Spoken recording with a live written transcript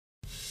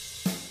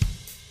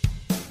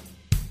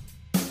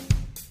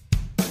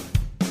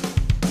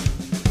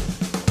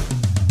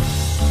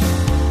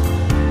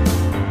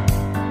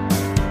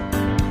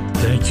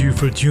you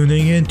for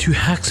tuning in to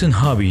Hacks and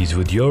Hobbies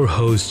with your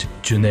host,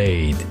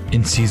 Junaid.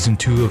 In Season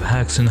 2 of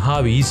Hacks and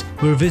Hobbies,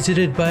 we're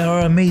visited by our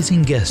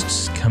amazing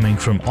guests coming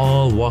from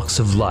all walks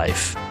of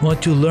life.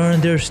 Want to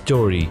learn their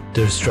story,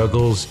 their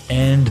struggles,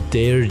 and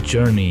their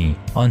journey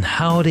on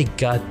how they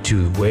got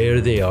to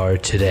where they are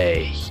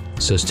today.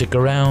 So stick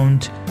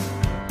around.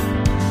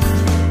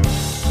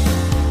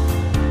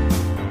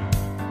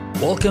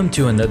 Welcome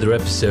to another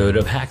episode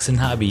of Hacks and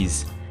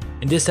Hobbies.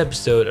 In this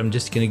episode, I'm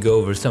just going to go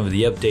over some of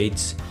the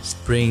updates,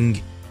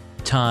 spring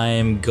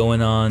time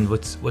going on,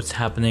 what's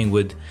happening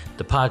with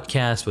the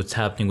podcast, what's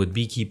happening with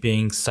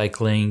beekeeping,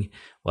 cycling,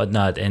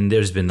 whatnot. And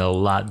there's been a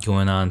lot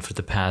going on for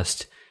the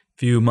past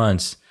few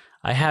months.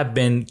 I have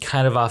been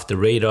kind of off the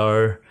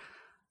radar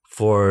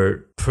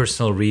for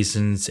personal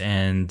reasons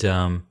and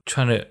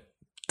trying to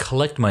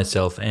collect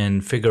myself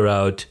and figure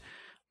out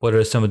what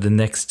are some of the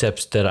next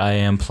steps that I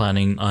am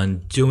planning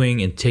on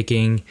doing and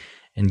taking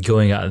and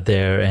going out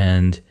there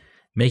and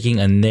making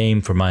a name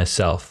for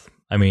myself.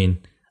 I mean,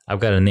 I've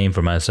got a name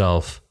for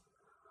myself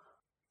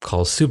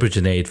called Super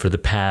Junaid for the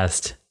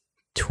past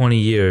 20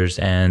 years,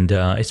 and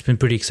it's been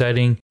pretty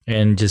exciting.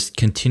 And just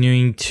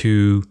continuing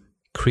to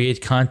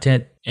create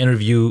content,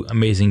 interview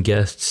amazing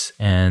guests,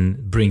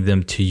 and bring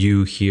them to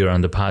you here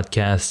on the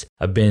podcast.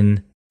 I've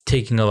been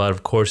taking a lot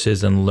of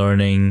courses and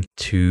learning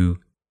to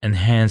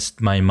enhance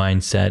my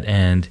mindset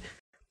and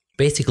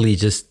basically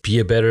just be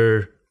a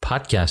better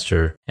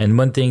podcaster. And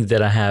one thing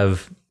that I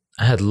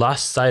had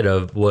lost sight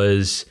of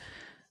was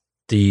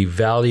the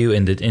value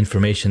and the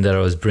information that I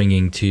was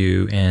bringing to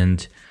you,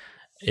 and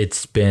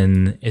it's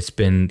been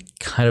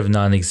kind of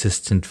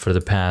non-existent for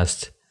the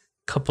past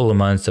couple of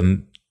months.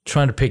 I'm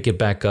trying to pick it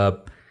back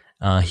up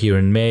here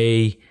in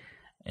May,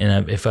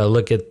 and if I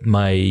look at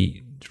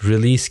my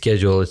release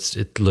schedule,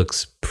 it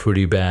looks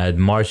pretty bad.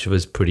 March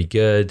was pretty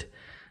good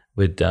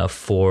with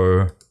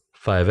 4-5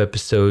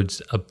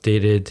 episodes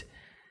updated,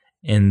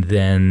 and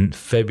then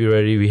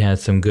February we had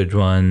some good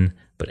one.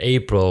 But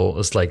April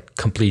is like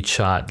complete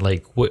shot.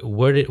 Like what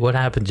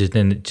happened to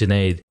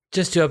Junaid?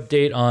 Just to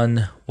update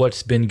on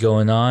what's been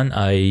going on,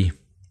 I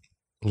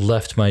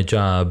left my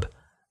job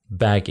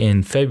back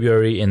in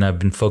February and I've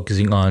been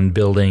focusing on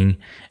building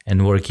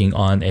and working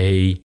on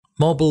a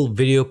mobile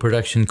video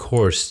production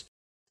course.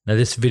 Now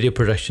this video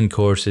production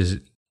course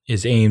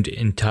is aimed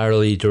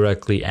entirely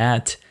directly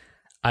at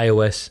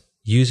iOS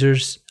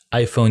users,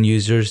 iPhone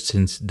users,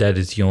 since that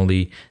is the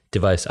only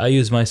device I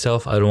use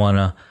myself. I don't want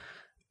to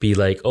be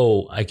like,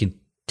 oh, I can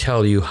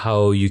tell you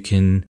how you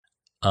can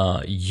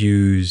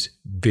use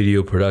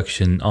video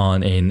production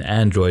on an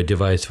Android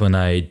device when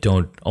I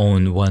don't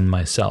own one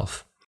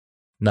myself.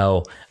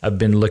 Now, I've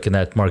been looking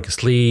at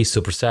Marcus Lee,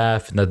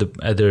 SuperSaf, and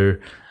other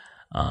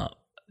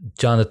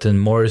Jonathan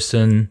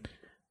Morrison,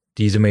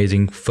 these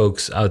amazing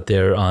folks out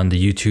there on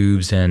the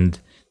YouTubes and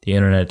the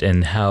internet,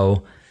 and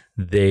how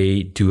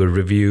they do a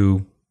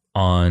review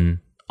on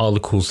all the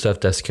cool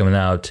stuff that's coming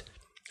out.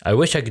 I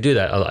wish I could do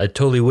that. I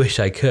totally wish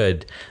I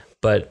could,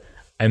 but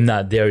I'm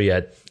not there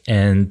yet.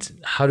 And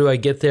how do I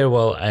get there?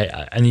 Well,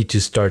 I need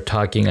to start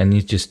talking. I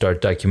need to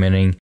start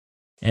documenting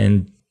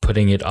and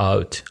putting it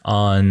out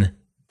on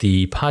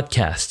the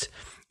podcast.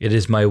 It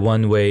is my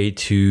one way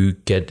to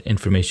get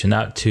information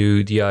out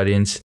to the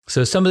audience.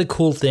 So some of the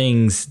cool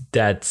things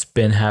that's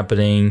been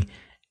happening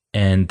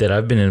and that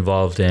I've been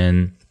involved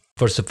in.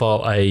 First of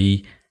all,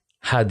 I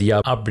had the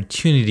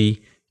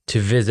opportunity to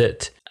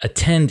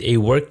attend a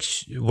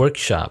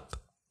workshop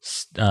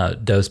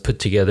that was put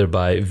together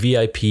by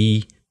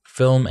VIP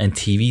Film and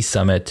TV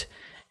Summit,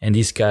 and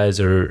these guys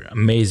are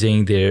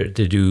amazing. They've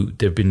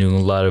been doing a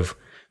lot of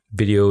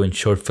video and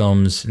short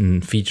films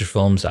and feature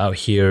films out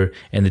here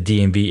in the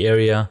DMV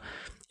area.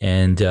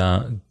 And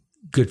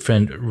good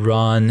friend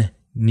Ron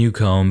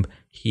Newcomb,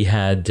 he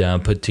had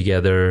put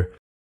together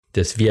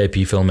this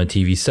VIP Film and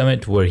TV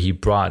Summit where he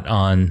brought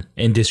on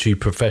industry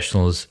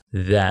professionals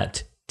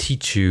that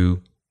teach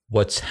you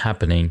what's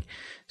happening.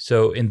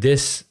 So in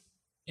this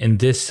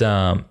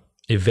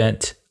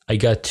event, I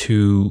got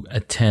to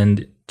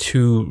attend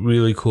two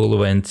really cool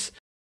events,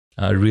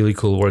 really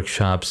cool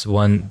workshops.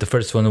 The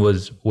first one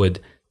was with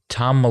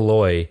Tom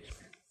Malloy.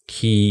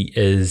 He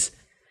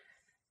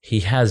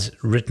has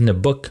written a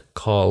book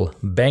called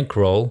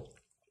Bankroll,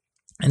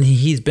 and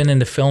he's been in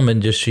the film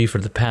industry for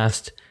the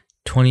past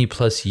 20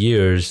 plus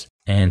years,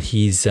 and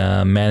he's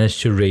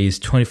managed to raise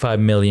 $25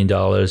 million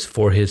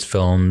for his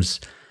films,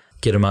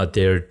 get him out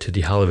there to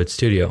the Hollywood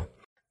studio.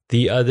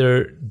 The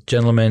other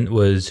gentleman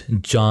was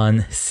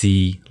John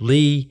C.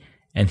 Lee,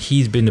 and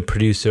he's been the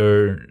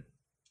producer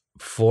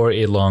for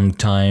a long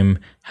time,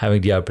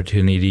 having the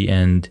opportunity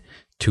and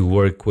to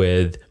work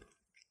with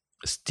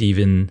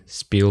Steven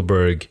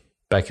Spielberg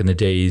back in the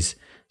days.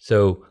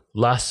 So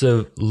lots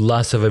of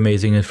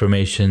amazing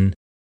information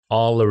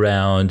all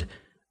around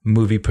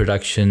movie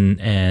production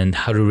and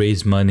how to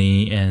raise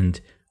money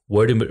and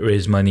where to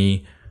raise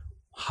money,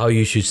 how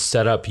you should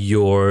set up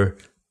your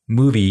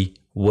movie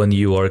when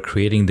you are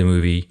creating the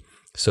movie.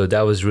 So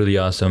that was really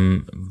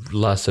awesome.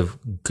 Lots of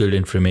good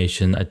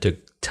information. I took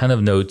a ton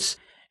of notes.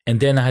 And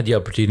then I had the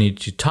opportunity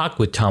to talk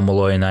with Tom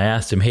Malloy, and I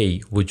asked him,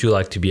 hey, would you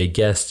like to be a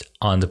guest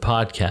on the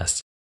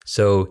podcast?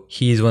 So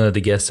he's one of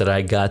the guests that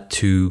I got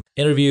to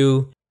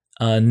interview.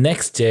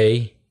 Next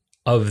day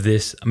of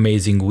this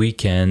amazing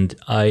weekend,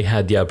 I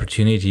had the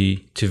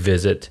opportunity to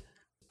visit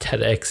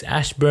TEDx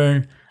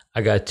Ashburn.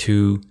 I got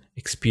to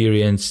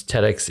experience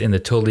TEDx in a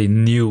totally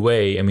new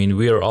way. I mean,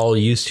 we are all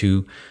used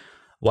to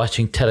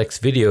watching TEDx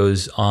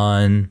videos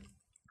on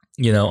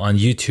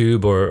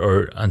YouTube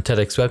or on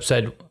TEDx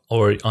website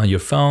or on your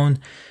phone.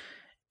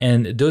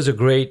 And those are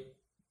great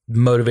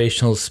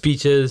motivational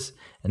speeches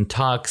and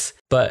talks,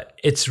 but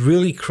it's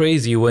really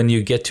crazy when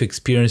you get to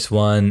experience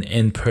one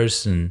in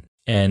person.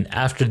 And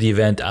after the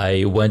event,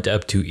 I went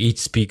up to each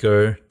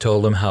speaker,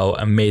 told them how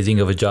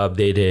amazing of a job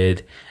they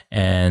did,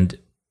 and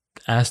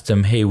asked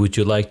them, hey, would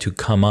you like to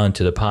come on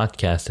to the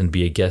podcast and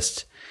be a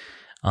guest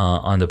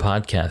on the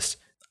podcast?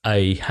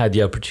 I had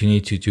the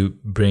opportunity to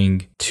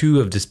bring two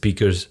of the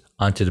speakers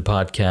onto the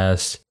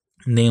podcast,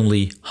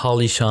 namely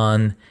Holly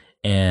Shawn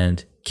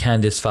and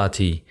Candice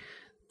Fati.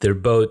 They're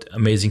both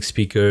amazing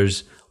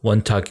speakers.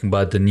 One talking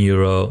about the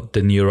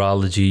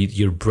neurology,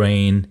 your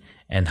brain,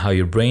 and how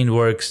your brain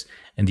works.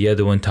 And the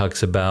other one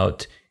talks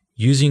about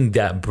using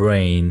that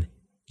brain,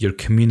 your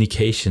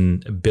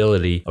communication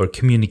ability, or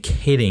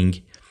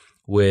communicating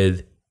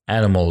with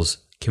animals,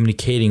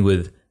 communicating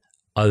with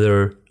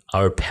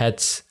our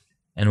pets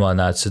and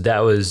whatnot. So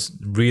that was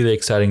really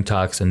exciting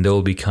talks, and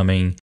they'll be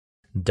coming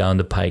down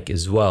the pike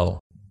as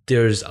well.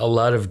 There's a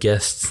lot of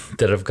guests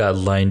that I've got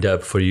lined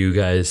up for you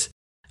guys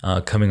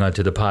coming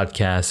onto the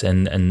podcast,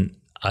 and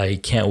I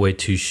can't wait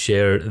to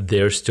share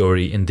their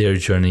story and their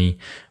journey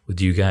with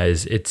you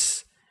guys.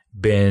 It's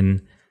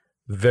been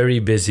very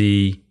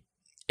busy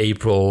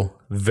April,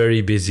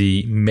 very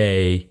busy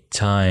May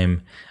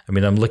time. I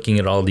mean, I'm looking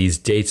at all these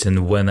dates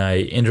and when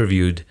I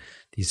interviewed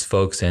these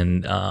folks,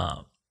 and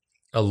a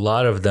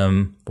lot of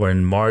them were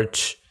in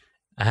March.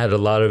 I had a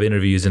lot of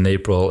interviews in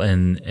April,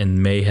 and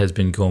May has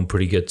been going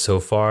pretty good so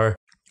far.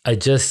 I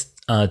just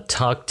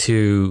talked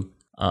to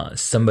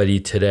somebody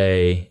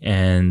today,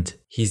 and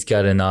he's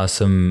got an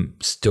awesome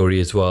story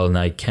as well, and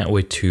I can't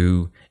wait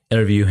to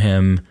interview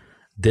him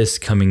this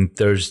coming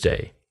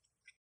Thursday.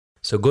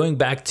 So going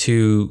back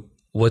to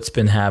what's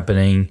been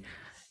happening,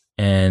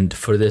 and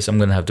for this, I'm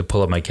going to have to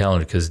pull up my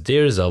calendar because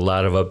there's a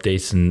lot of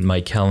updates, and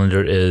my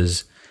calendar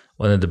is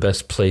one of the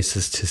best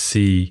places to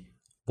see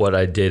what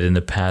I did in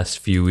the past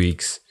few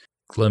weeks.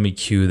 Let me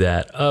cue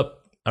that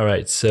up. All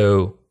right,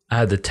 so I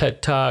had the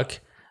TED Talk,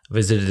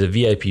 visited the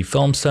VIP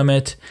Film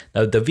Summit.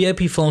 Now, the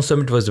VIP Film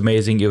Summit was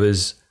amazing. It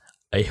was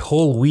a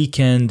whole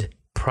weekend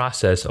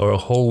process, or a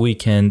whole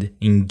weekend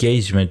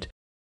engagement.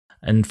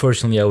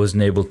 Unfortunately, I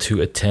wasn't able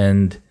to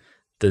attend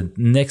the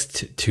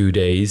next 2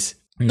 days.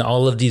 And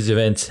all of these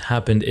events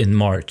happened in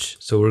March.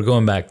 So we're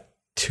going back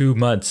 2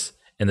 months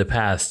in the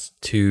past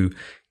to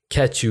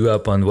catch you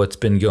up on what's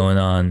been going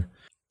on.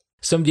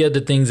 Some of the other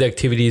things,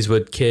 activities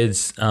with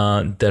kids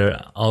that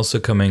are also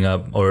coming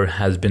up or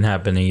has been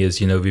happening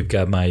is, we've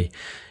got my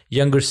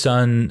younger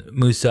son,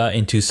 Musa,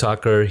 into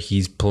soccer.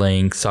 He's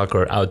playing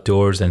soccer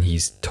outdoors and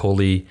he's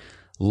totally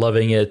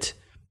loving it.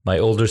 My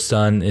older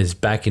son is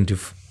back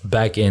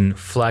in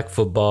flag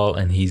football,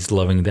 and he's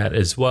loving that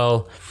as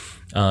well.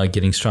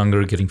 Getting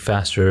stronger, getting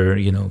faster,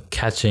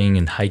 catching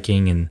and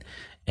hiking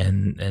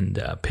and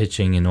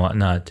pitching and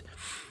whatnot.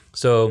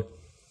 So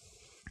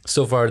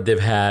far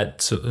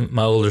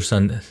my older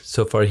son,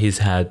 so far he's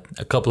had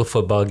a couple of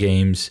football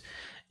games,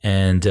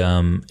 and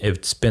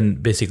it's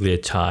been basically a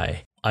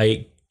tie.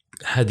 I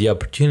had the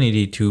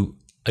opportunity to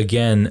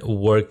again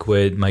work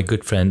with my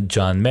good friend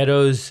John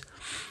Meadows,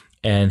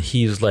 and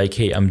he's like,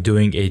 hey, I'm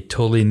doing a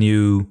totally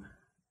new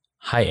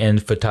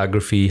high-end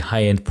photography,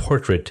 high-end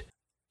portrait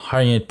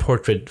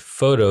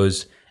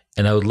photos,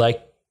 and I would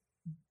like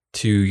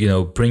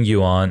to, bring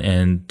you on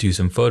and do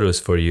some photos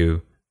for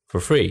you for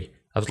free.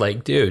 I was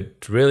like,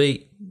 dude,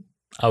 really?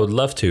 I would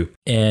love to.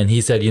 And he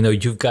said,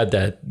 you've got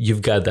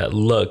that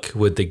look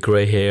with the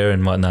gray hair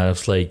and whatnot. I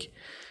was like,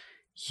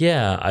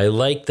 yeah, I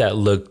like that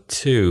look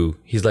too.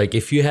 He's like,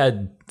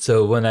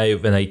 so when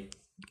I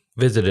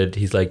visited,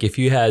 he's like, if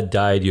you had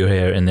dyed your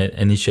hair in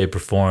any shape or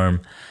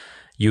form,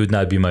 you would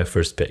not be my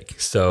first pick.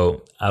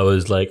 So I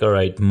was like, all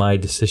right, my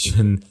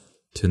decision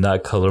to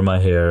not color my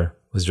hair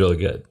was really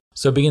good.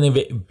 So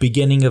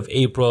beginning of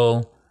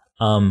April,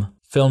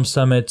 film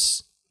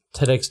summits,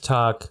 TEDx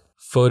Talk,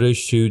 photo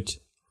shoot,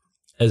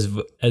 as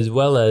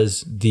well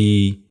as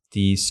the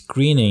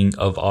screening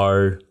of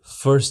our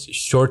first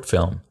short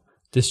film.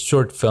 This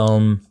short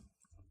film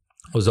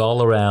was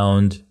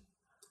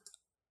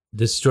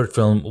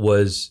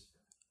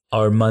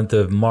our month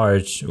of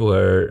March,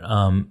 where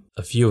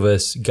a few of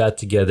us got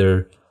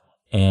together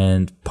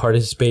and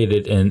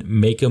participated in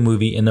Make a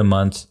Movie in a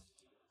Month,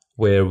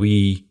 where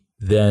we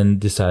then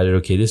decided,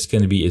 okay, this is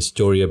going to be a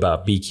story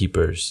about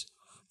beekeepers.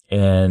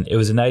 And it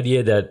was an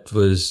idea that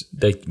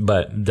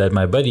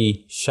my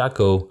buddy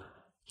Shako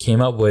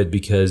came up with,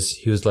 because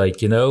he was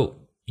like,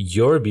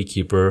 you're a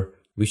beekeeper.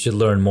 We should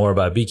learn more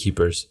about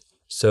beekeepers.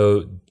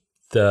 So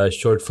the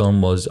short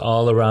film was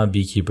all around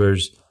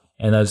beekeepers.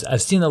 And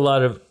I've seen a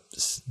lot of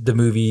the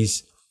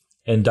movies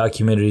and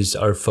documentaries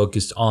are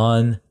focused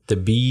on the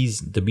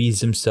bees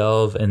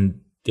themselves, and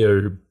there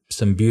are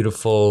some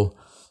beautiful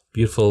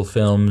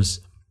films.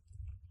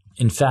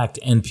 In fact,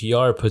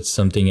 NPR put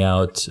something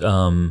out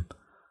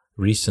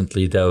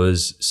recently that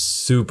was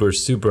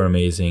super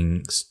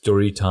amazing.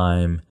 Story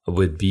time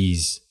with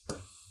bees.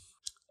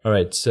 All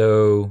right,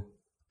 so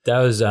that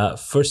was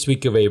first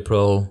week of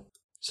April.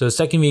 So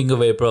second week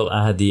of April,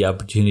 I had the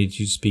opportunity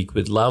to speak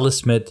with Lila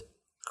Smith,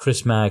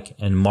 Chris Mack,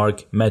 and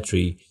Mark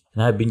Metry.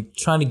 And I've been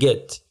trying to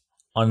get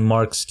on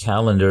Mark's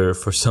calendar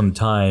for some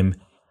time,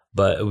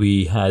 but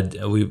we've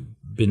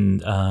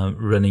been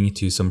running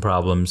into some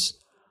problems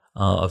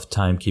of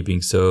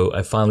timekeeping. So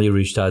I finally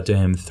reached out to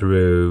him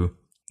through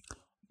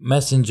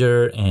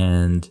Messenger,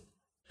 and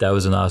that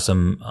was an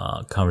awesome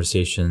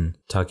conversation,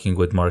 talking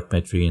with Mark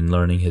Metry and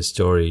learning his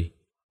story.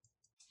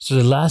 So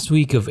the last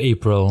week of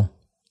April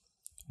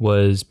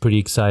was pretty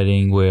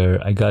exciting,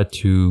 where I got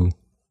to,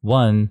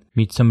 one,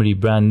 meet somebody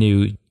brand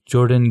new.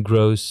 Jordan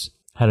Gross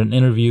had an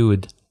interview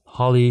with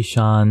Holly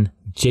Sean,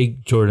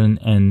 Jake Jordan,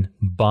 and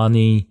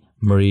Bonnie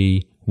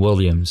Marie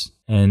Williams.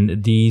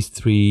 And these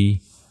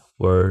three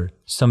were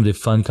some of the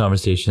fun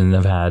conversations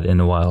I've had in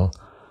a while.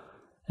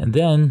 And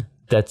then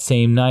that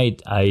same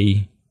night,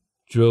 I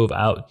drove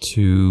out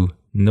to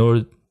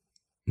North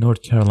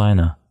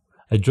Carolina.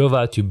 I drove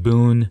out to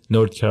Boone,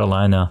 North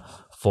Carolina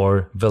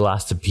for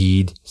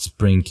Velocipede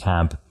Spring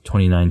Camp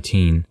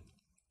 2019.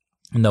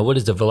 Now, what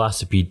is the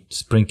Velocipede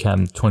Spring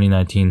Camp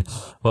 2019?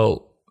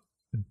 Well,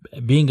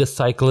 being a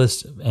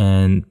cyclist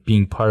and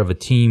being part of a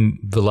team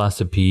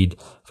Velocipede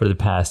for the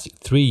past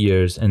 3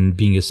 years and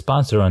being a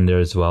sponsor on there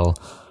as well.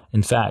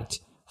 In fact,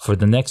 for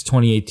the next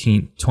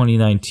 2018,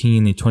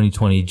 2019, and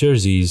 2020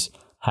 jerseys,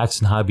 Hacks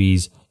and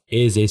Hobbies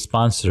is a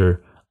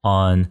sponsor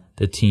on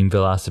the team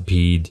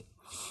Velocipede.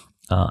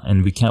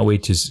 And we can't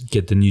wait to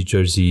get the new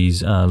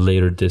jerseys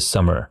later this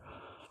summer.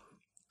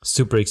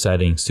 Super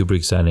exciting.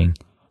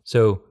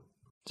 So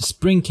the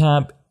spring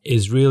camp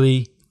is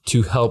really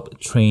to help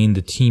train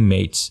the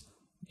teammates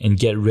and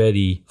get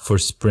ready for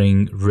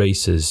spring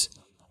races.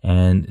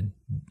 And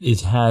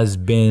it has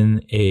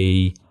been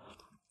a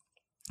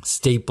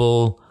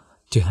staple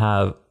to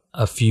have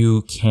a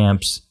few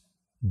camps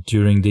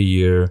during the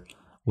year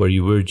where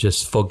you were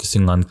just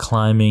focusing on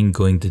climbing,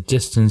 going the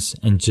distance,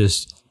 and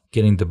just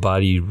getting the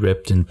body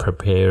ripped and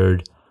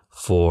prepared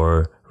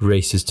for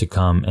races to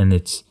come. And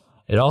it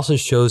also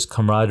shows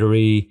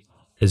camaraderie,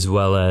 as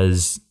well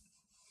as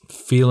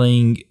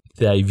feeling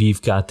that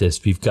we've got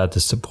this. We've got the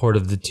support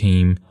of the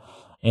team.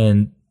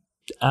 And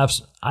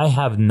I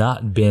have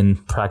not been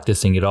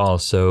practicing at all,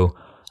 so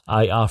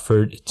I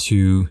offered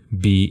to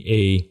be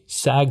a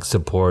SAG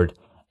support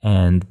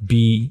and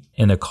be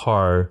in a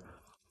car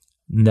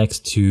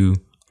next to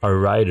our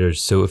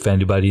riders. So if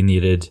anybody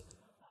needed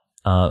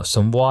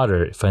some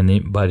water, if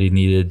anybody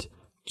needed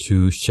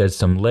to shed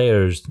some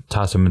layers,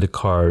 toss them in the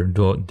car,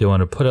 they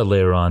want to put a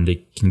layer on,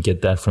 they can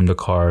get that from the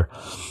car.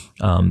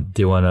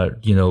 They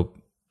want to,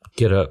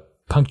 get a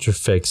puncture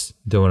fix,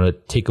 they want to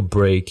take a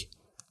break,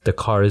 the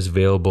car is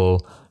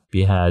available.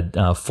 We had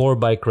 4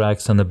 bike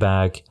racks on the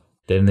back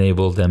that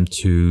enabled them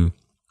to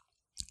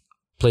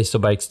place the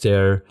bikes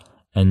there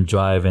and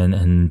drive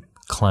and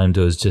climb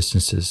those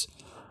distances.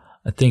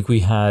 I think we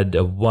had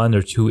 1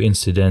 or 2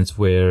 incidents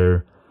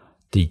where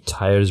the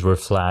tires were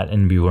flat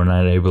and we were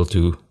not able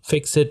to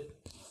fix it.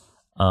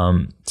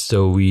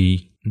 So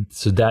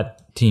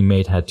that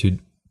teammate had to,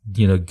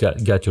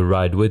 got to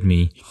ride with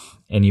me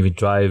and even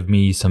drive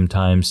me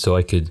sometimes so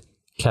I could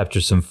capture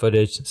some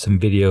footage, some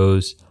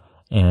videos,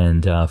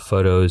 and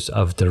photos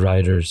of the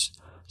riders.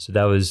 So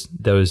that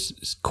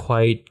was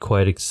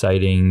quite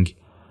exciting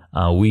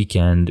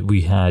weekend.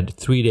 We had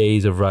 3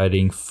 days of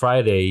riding.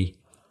 Friday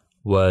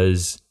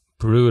was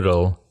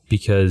brutal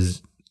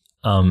because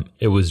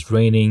it was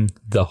raining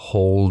the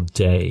whole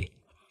day.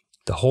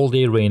 The whole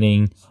day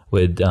raining,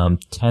 with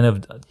 10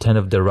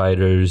 of the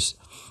riders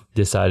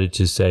decided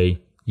to say,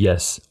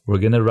 yes, we're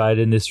going to ride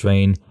in this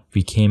rain.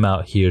 We came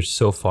out here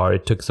so far.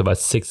 It took us about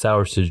 6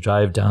 hours to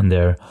drive down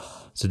there.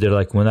 So they're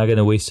like, we're not going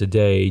to waste a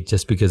day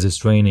just because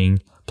it's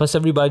raining. Plus,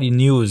 everybody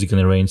knew it was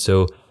going to rain.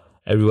 So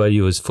everybody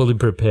was fully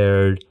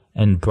prepared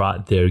and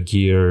brought their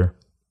gear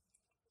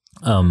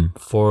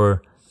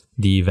for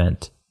the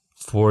event,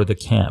 for the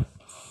camp.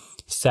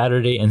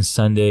 Saturday and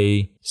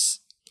Sunday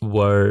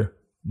were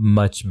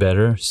much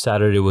better.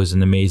 Saturday was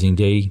an amazing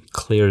day,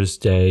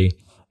 clearest day.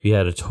 We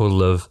had a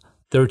total of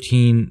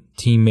 13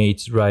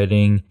 teammates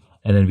riding,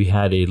 and then we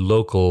had a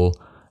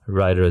local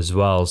rider as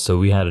well. So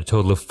we had a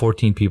total of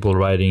 14 people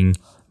riding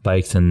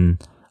bikes,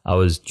 and I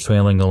was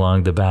trailing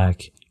along the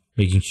back,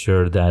 making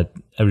sure that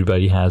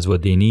everybody has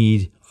what they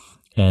need,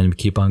 and we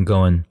keep on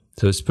going.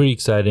 So it's pretty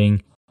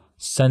exciting.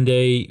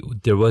 Sunday,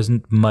 there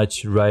wasn't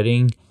much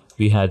riding.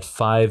 We had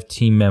 5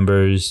 team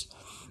members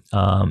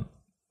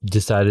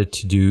decided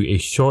to do a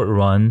short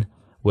run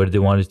where they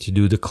wanted to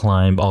do the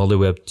climb all the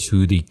way up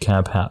to the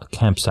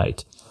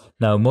campsite.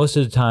 Now, most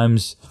of the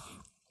times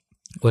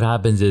what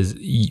happens is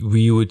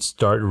we would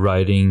start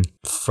riding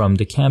from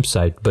the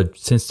campsite, but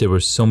since there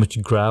was so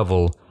much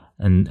gravel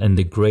and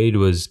the grade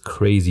was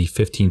crazy,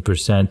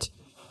 15%,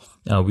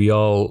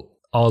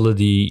 all of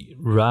the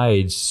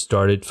rides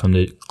started from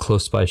the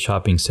close by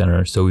shopping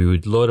center. So we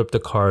would load up the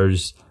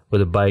cars with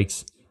the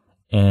bikes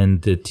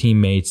and the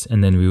teammates,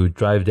 and then we would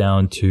drive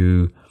down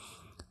to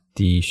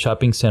the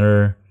shopping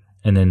center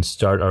and then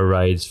start our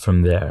rides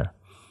from there.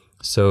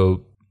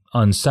 So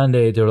on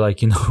Sunday, they're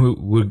like,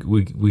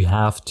 we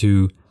have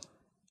to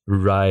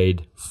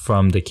ride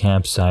from the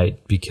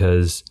campsite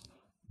because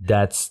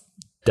that's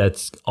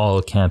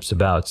all camp's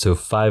about. So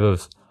 5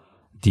 of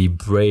the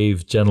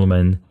brave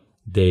gentlemen,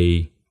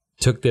 they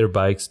took their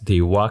bikes,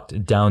 they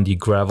walked down the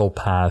gravel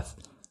path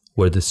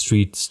where the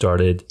street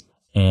started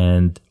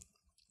and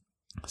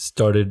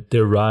started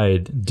their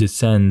ride,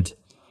 descend.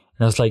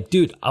 And I was like,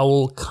 dude, I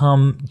will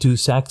come do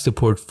sack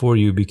support for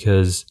you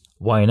because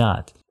why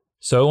not?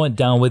 So I went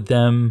down with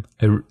them.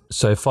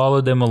 So I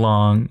followed them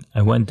along.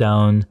 I went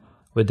down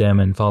with them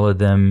and followed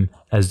them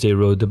as they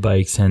rode the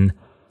bikes. And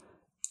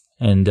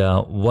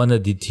one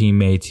of the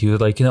teammates, he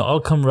was like, I'll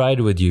come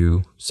ride with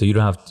you, so you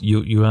don't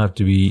have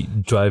to be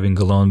driving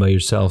alone by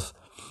yourself.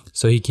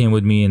 So he came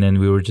with me, and then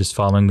we were just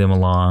following them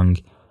along.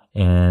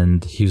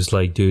 And he was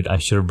like, dude, I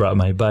should have brought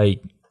my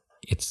bike.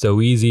 It's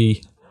so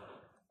easy.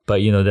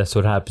 But that's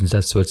what happens.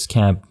 That's what's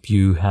camp.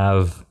 You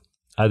have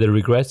either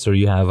regrets or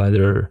you have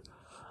either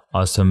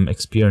awesome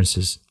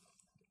experiences.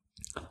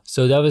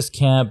 So that was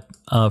camp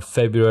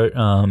February.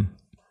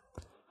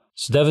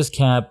 So that was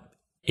camp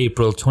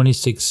April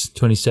 26,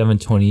 27,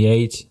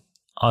 28.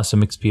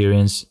 Awesome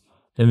experience.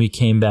 Then we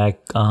came back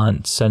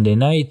on Sunday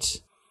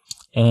night,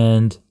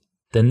 and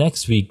the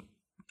next week,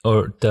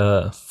 or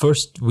the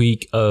first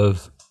week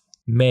of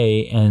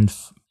May and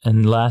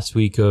last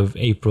week of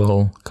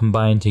April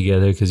combined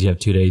together, because you have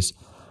 2 days,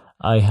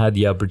 I had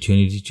the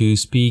opportunity to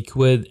speak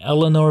with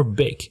Eleanor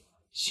Bick.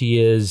 She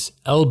is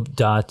Elb.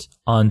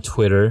 On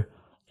Twitter,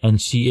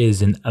 and she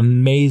is an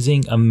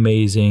amazing,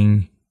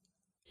 amazing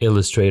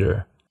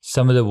illustrator.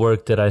 Some of the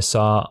work that I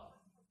saw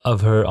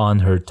of her on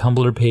her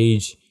Tumblr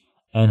page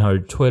and her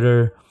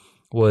Twitter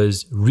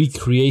was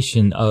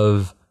recreation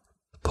of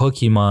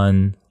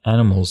Pokemon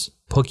animals,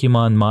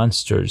 Pokemon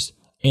monsters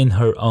in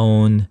her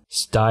own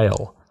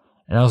style.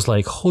 And I was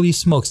like, holy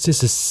smokes,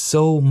 this is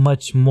so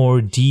much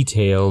more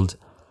detailed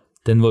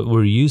than what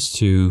we're used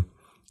to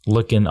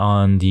looking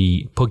on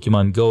the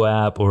Pokemon Go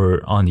app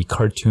or on the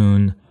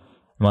cartoon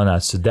and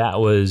whatnot. So that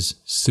was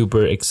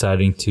super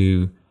exciting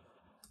to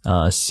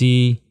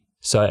see.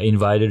 So I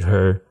invited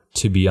her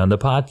to be on the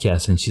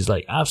podcast, and she's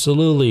like,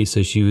 absolutely.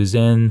 So she was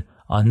in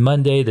on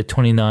Monday, the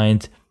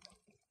 29th,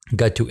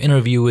 got to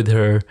interview with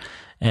her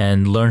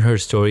and learn her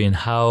story and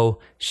how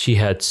she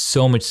had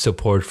so much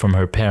support from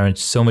her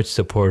parents, so much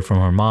support from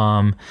her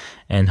mom,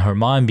 and her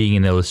mom being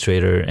an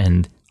illustrator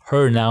and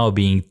her now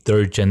being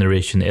third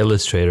generation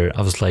illustrator.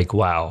 I was like,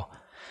 wow,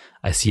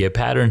 I see a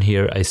pattern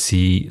here. I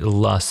see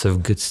lots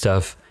of good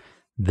stuff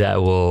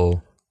that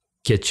will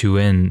get you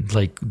in.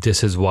 Like,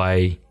 this is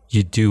why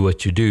you do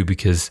what you do,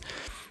 because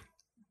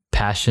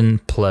passion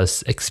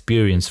plus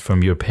experience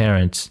from your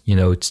parents,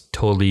 it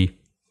totally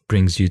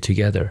brings you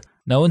together.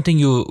 Now, one thing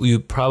you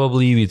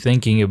probably be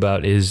thinking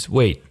about is,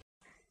 wait,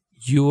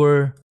 you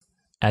were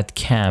at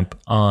camp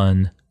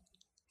on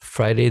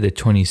Friday the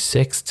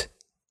 26th?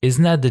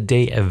 Isn't that the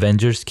day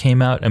Avengers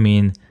came out? I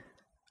mean,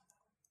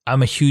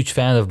 I'm a huge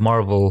fan of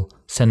Marvel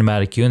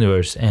Cinematic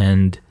Universe,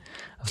 and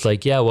I was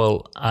like, yeah,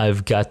 well,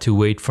 I've got to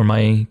wait for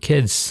my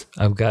kids.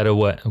 I've got to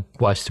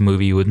watch the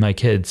movie with my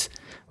kids,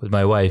 with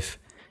my wife.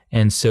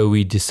 And so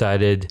we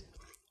decided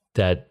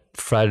that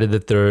Friday the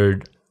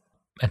 3rd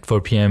at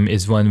 4 p.m.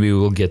 is when we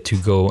will get to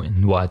go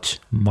and watch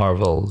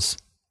Marvel's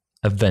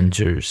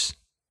Avengers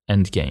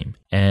Endgame.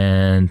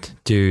 And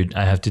dude,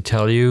 I have to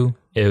tell you,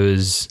 it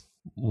was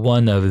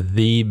one of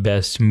the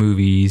best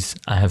movies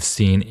I have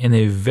seen in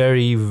a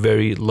very,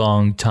 very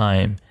long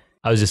time.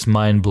 I was just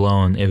mind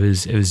blown. It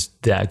was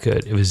that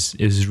good. It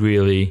was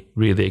really,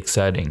 really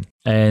exciting.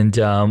 And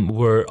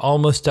we're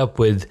almost up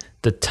with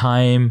the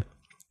time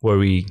where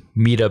we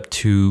meet up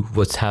to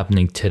what's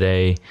happening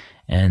today.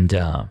 And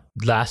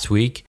last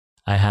week,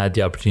 I had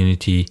the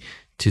opportunity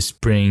to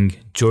bring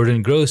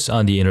Jordan Gross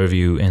on the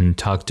interview and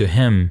talk to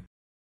him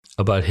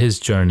about his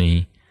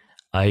journey.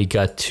 I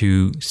got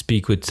to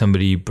speak with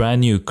somebody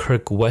brand new,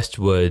 Kirk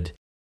Westwood,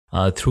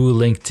 through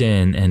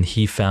LinkedIn, and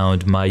he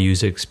found my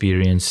user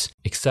experience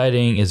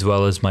exciting as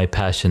well as my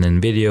passion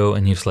in video.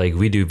 And he was like,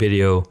 we do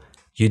video,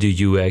 you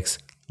do UX,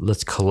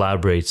 let's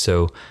collaborate.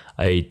 So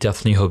I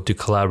definitely hope to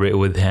collaborate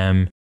with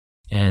him,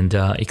 and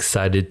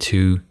excited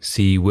to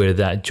see where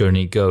that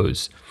journey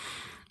goes.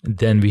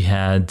 Then we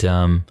had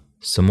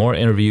some more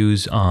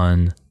interviews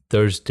on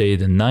Thursday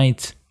the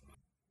 9th,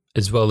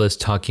 as well as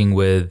talking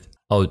with,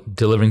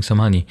 delivering some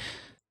honey.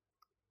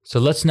 So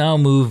let's now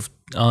move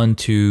on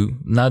to,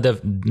 now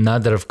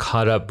that I've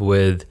caught up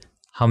with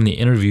how many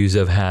interviews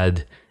I've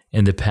had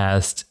in the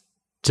past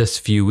just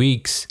few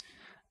weeks.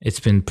 It's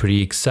been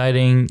pretty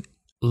exciting.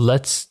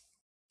 Let's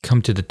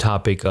come to the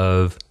topic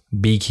of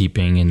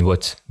beekeeping and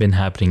what's been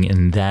happening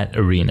in that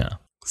arena.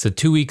 So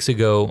 2 weeks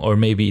ago, or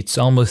maybe it's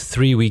almost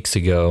 3 weeks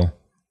ago,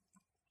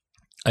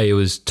 I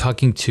was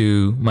talking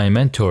to my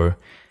mentor,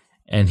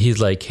 and he's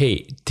like,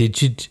 "Hey,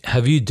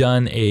 have you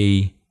done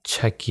a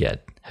check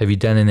yet? Have you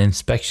done an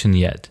inspection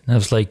yet?" And I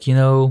was like,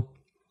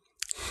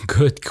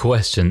 good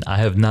question. I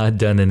have not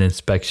done an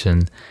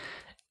inspection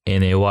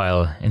in a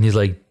while. And he's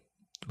like,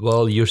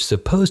 "Well, you're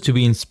supposed to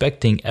be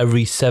inspecting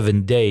every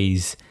 7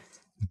 days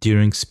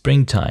during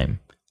springtime."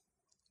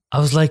 I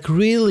was like,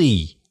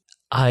 "Really?"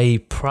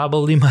 I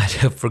probably might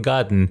have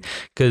forgotten,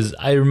 because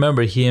I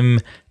remember him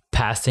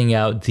passing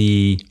out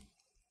the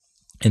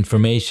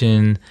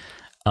information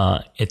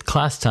at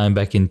class time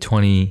back in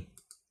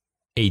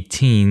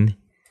 2018,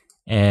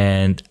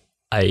 and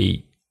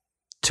I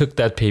took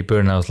that paper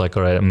and I was like,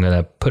 all right, I'm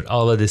gonna put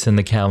all of this in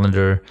the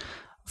calendar.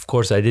 Of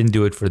course, I didn't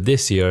do it for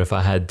this year. If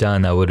I had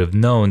done, I would have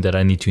known that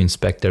I need to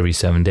inspect every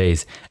 7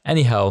 days.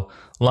 Anyhow,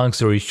 long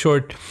story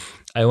short,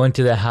 I went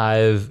to the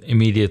hive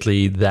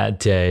immediately that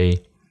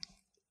day,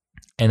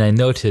 and I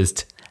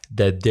noticed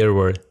that there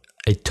were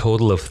a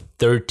total of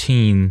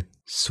 13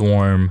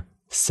 swarm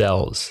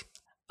cells.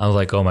 I was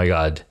like, oh my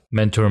God,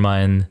 mentor of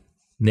mine,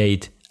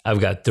 Nate, I've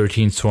got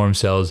 13 swarm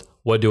cells.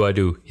 What do I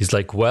do? He's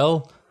like,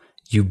 well,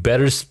 you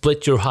better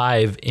split your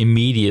hive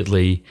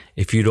immediately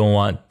if you don't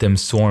want them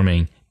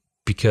swarming,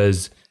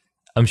 because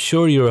I'm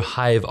sure your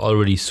hive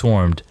already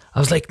swarmed. I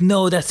was like,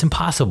 no, that's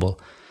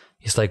impossible.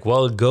 He's like,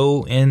 well,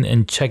 go in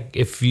and check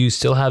if you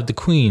still have the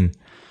queen.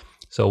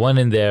 So I went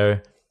in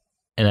there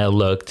and I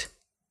looked,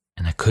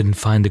 and I couldn't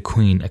find the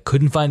queen. I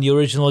couldn't find the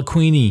original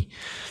queenie.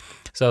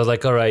 So I was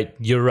like, all right,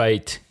 you're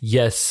right.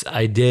 Yes,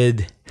 I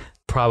did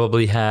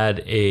probably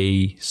had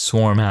a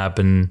swarm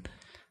happen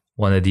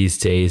one of these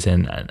days,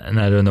 and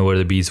I don't know where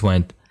the bees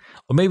went.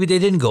 Or maybe they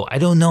didn't go. I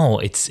don't know.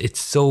 It's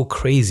so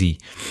crazy.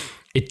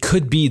 It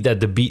could be that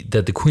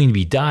the queen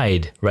bee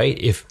died, right?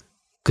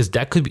 Because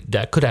that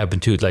could happen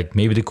too. Like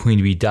maybe the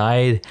queen bee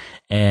died,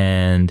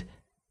 and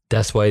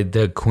that's why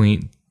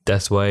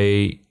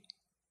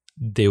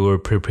they were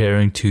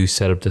preparing to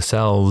set up the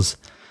cells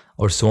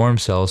or swarm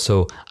cells.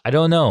 So I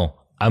don't know.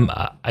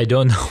 I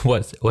don't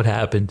know what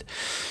happened.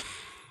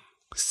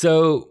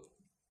 So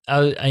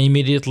I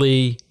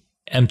immediately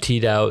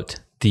emptied out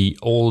the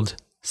old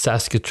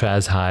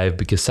Saskatraz hive,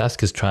 because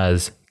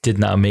Saskatraz did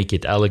not make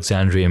it.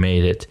 Alexandria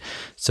made it.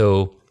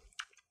 So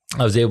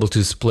I was able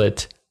to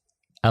split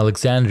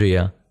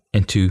Alexandria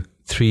into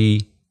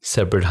 3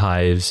 separate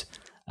hives.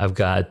 I've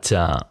got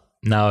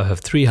now I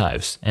have 3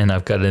 hives, and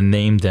I've got to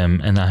name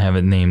them, and I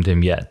haven't named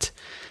them yet.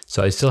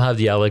 So I still have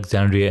the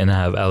Alexandria, and I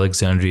have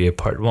Alexandria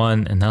Part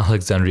 1 and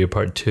Alexandria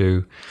Part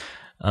 2.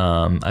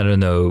 I don't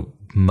know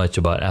much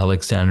about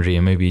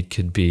Alexandria. Maybe it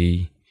could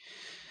be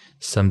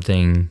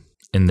something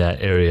in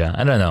that area.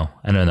 I don't know.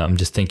 I'm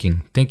just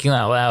thinking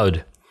out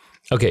loud.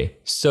 Okay,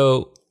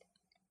 so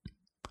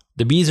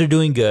the bees are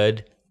doing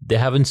good. They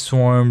haven't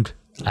swarmed.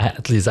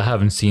 At least I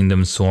haven't seen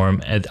them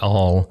swarm at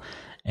all,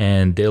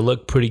 and they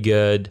look pretty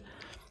good.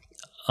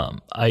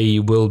 I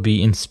will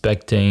be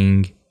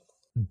inspecting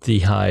the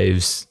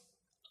hives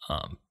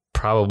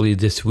probably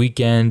this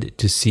weekend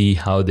to see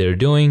how they're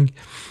doing.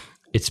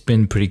 It's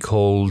been pretty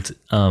cold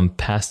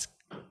past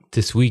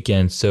this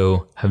weekend,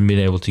 so haven't been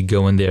able to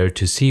go in there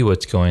to see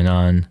what's going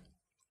on.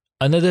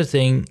 Another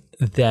thing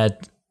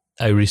that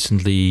I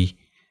recently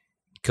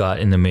got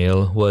in the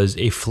mail was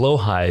a flow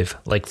hive.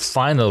 Like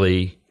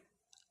finally,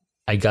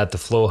 I got the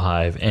flow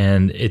hive,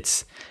 and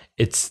it's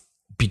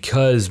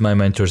because my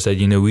mentor said,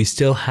 we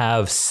still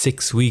have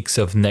 6 weeks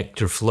of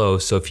nectar flow.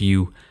 So if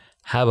you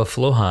have a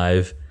flow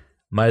hive,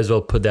 might as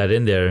well put that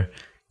in there,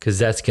 because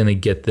that's gonna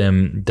get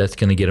them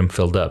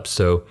filled up.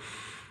 So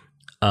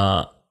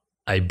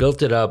I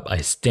built it up,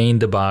 I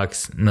stained the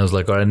box, and I was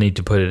like, all right, I need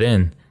to put it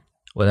in.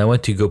 When I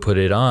went to go put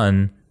it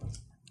on,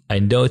 I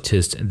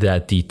noticed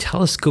that the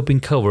telescoping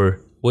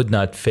cover would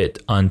not fit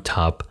on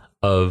top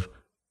of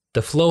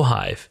the flow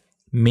hive,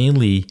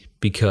 mainly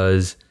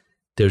because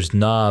there's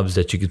knobs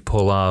that you could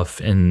pull off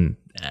and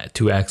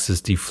to access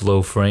the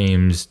flow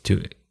frames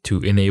to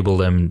enable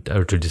them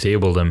or to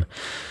disable them.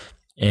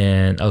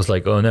 And I was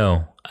like, oh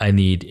no, I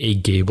need a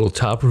gable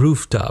top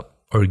rooftop,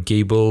 or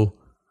gable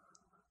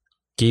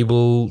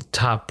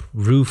top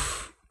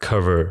roof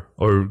cover,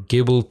 or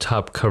gable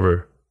top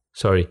cover.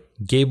 Sorry,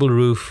 gable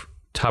roof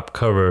top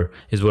cover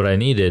is what I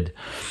needed.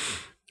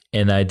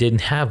 And I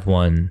didn't have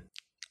one.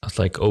 I was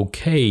like,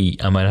 okay,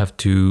 I might have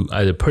to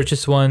either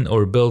purchase one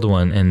or build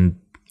one. And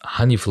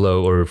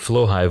Honeyflow or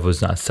Flow Hive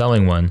was not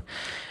selling one.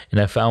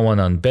 And I found one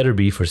on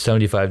Betterbee for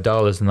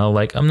 $75. And I was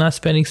like, I'm not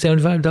spending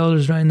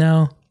 $75 right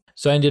now.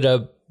 So I ended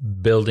up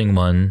building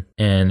one,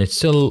 and I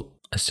still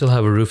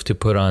have a roof to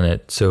put on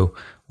it. So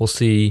we'll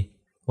see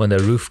when the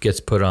roof gets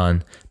put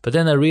on. But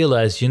then I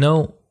realized,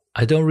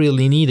 I don't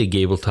really need a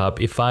gable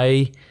top. If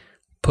I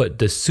put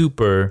the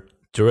super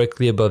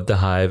directly above the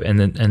hive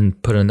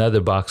and put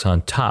another box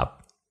on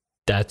top,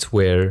 that's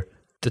where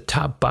the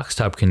top box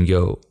top can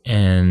go,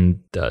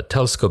 and the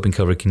telescoping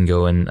cover can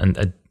go,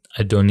 and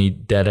I don't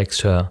need that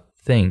extra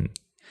thing.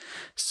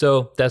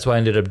 So that's what I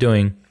ended up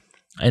doing.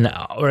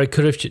 or I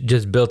could have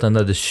just built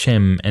another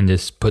shim and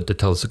just put the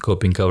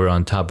telescoping cover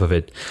on top of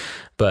it,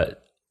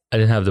 but I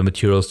didn't have the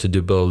materials to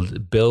build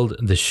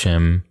the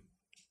shim.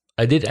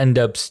 I did end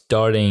up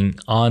starting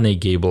on a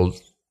gable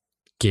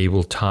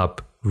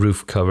top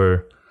roof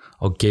cover,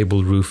 or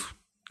gable roof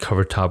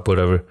cover top,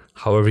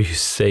 however you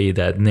say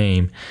that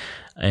name.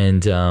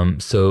 And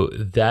so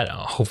that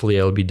hopefully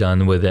I'll be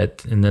done with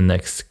it in the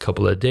next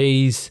couple of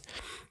days,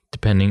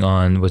 depending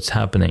on what's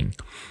happening.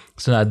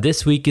 So now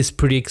this week is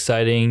pretty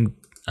exciting.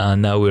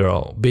 Now we're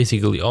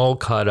basically all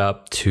caught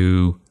up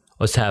to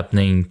what's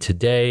happening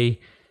today,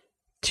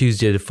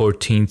 Tuesday the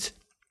 14th.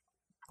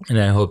 And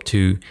I hope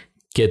to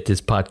get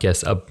this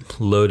podcast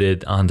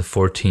uploaded on the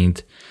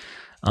 14th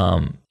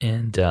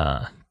and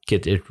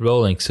get it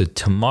rolling. So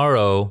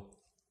tomorrow,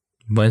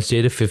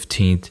 Wednesday the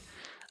 15th,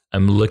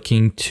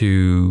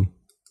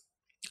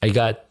 I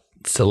got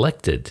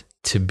selected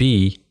to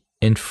be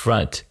in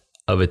front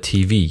of a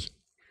TV.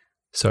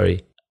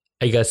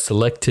 I got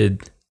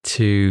selected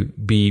to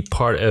be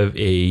part of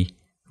a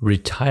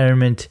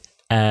retirement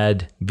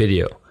ad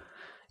video,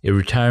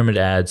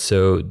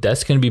 So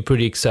that's going to be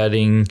pretty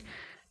exciting.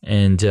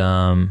 And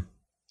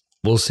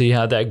we'll see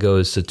how that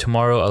goes. So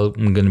tomorrow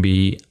I'm going to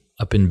be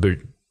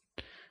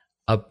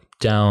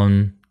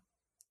down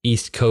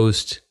East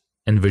Coast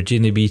and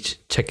Virginia Beach,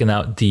 checking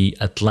out the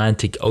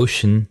Atlantic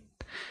Ocean.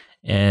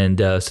 And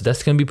so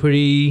that's going to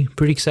be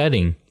pretty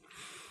exciting.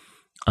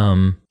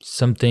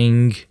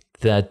 Something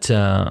that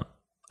I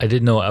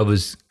didn't know I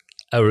was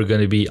ever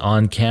going to be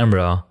on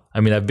camera.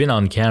 I mean, I've been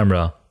on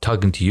camera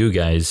talking to you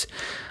guys,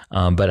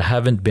 but I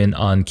haven't been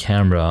on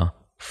camera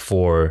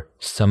for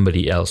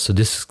somebody else. So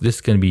this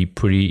is going to be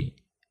pretty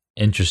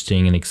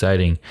interesting and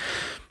exciting.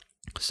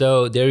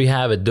 So there you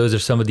have it. Those are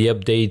some of the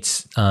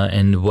updates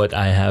and what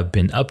I have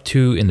been up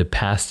to in the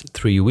past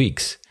 3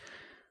 weeks.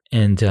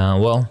 And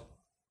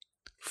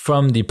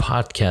from the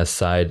podcast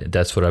side,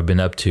 that's what I've been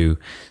up to.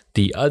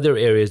 The other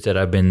areas that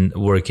I've been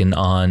working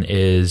on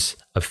is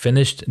I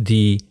finished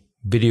the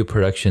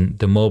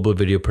mobile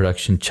video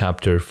production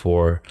chapter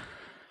for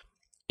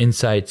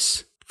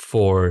Insights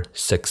for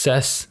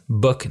Success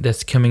book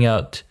that's coming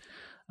out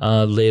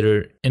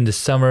later in the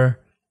summer.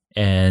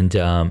 And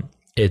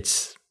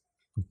it's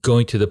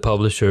going to the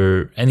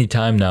publisher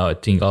anytime now. I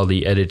think all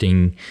the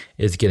editing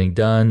is getting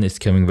done. It's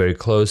coming very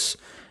close,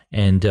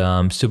 and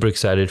I'm super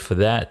excited for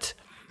that.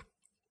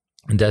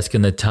 And that's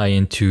going to tie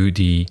into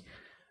the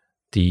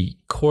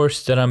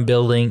course that I'm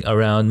building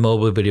around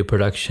mobile video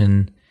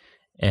production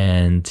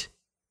and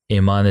a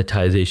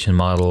monetization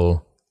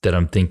model that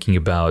I'm thinking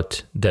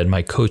about that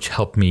my coach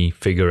helped me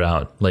figure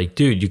out. Like,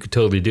 dude, you could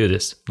totally do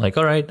this. Like,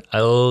 all right,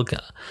 I'll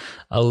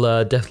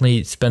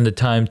definitely spend the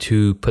time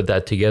to put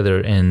that together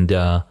and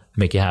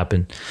make it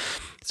happen.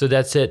 So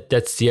that's it.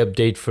 That's the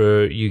update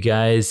for you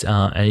guys.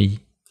 I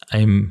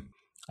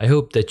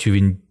hope that you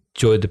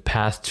enjoyed the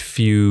past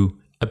few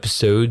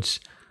episodes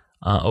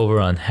over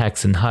on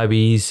Hacks and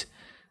Hobbies.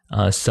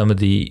 Some of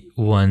the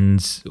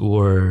ones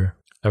were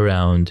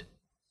around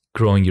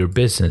growing your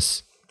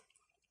business.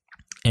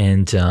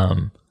 And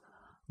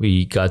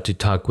we got to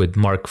talk with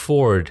Mark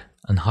Ford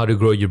on how to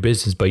grow your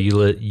business by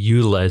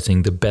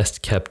utilizing the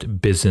best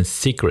kept business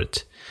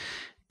secret.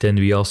 Then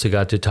we also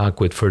got to talk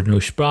with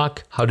Farnoosh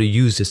Brock, how to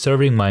use the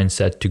serving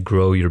mindset to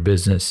grow your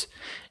business.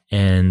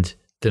 And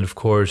then, of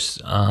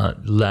course,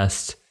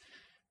 last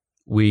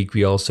week,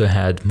 we also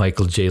had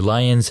Michael J.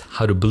 Lyons,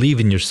 how to believe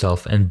in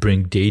yourself and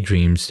bring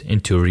daydreams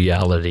into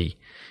reality.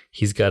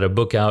 He's got a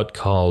book out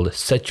called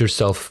Set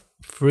Yourself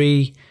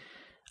Free,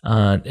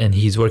 and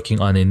he's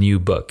working on a new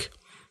book.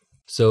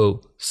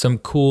 So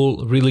some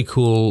really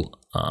cool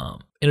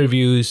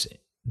interviews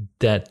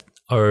that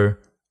are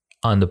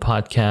on the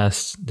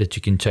podcast that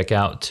you can check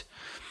out.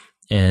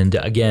 And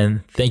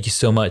again, thank you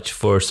so much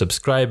for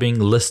subscribing,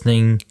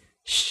 listening,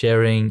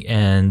 sharing,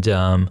 and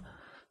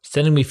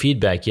sending me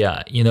feedback.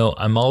 Yeah,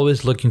 I'm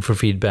always looking for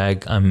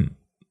feedback. I'm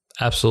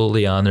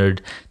absolutely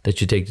honored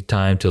that you take the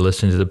time to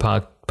listen to the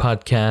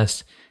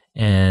podcast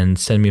and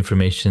send me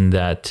information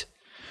that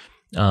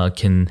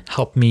can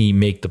help me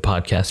make the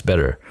podcast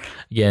better.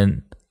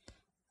 Again,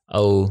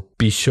 I'll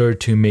be sure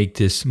to make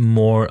this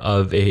more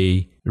of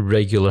a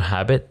regular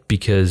habit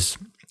because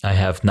I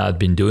have not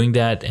been doing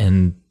that,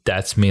 and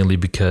that's mainly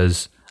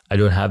because I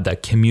don't have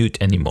that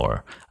commute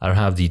anymore. I don't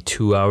have the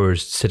 2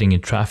 hours sitting in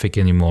traffic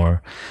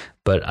anymore,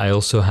 but I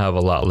also have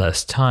a lot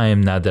less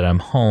time now that I'm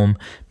home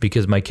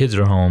because my kids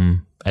are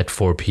home at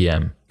 4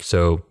 p.m.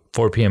 So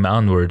 4 p.m.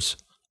 onwards,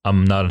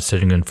 I'm not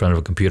sitting in front of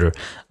a computer.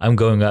 I'm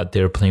going out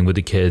there playing with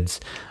the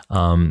kids,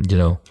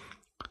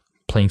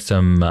 playing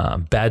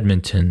some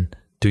badminton,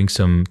 throwing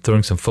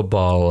some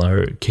football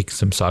or kicking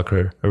some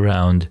soccer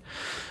around.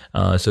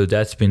 So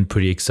that's been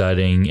pretty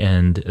exciting.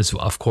 And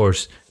of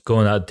course,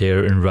 going out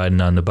there and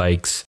riding on the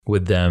bikes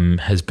with them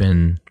has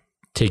been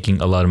taking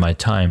a lot of my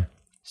time.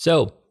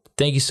 So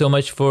thank you so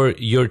much for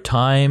your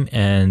time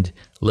and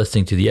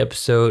listening to the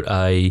episode.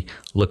 I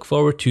look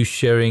forward to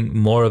sharing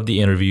more of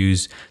the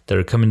interviews that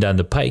are coming down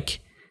the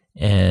pike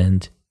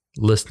and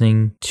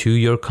listening to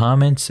your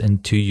comments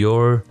and to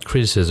your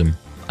criticism.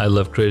 I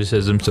love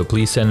criticism, so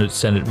please send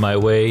it my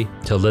way.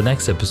 Till the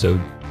next episode.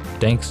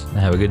 Thanks, and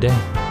have a good day.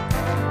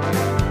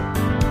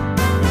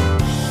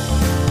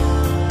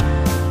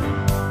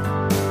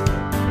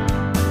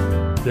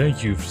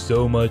 Thank you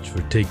so much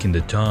for taking the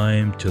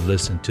time to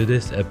listen to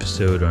this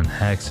episode on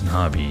Hacks and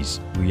Hobbies.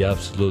 We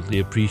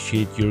absolutely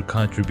appreciate your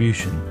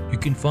contribution. You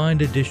can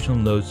find additional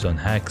notes on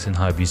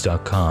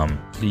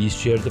hacksandhobbies.com. Please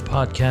share the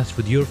podcast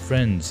with your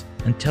friends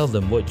and tell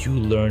them what you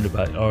learned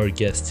about our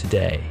guest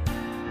today.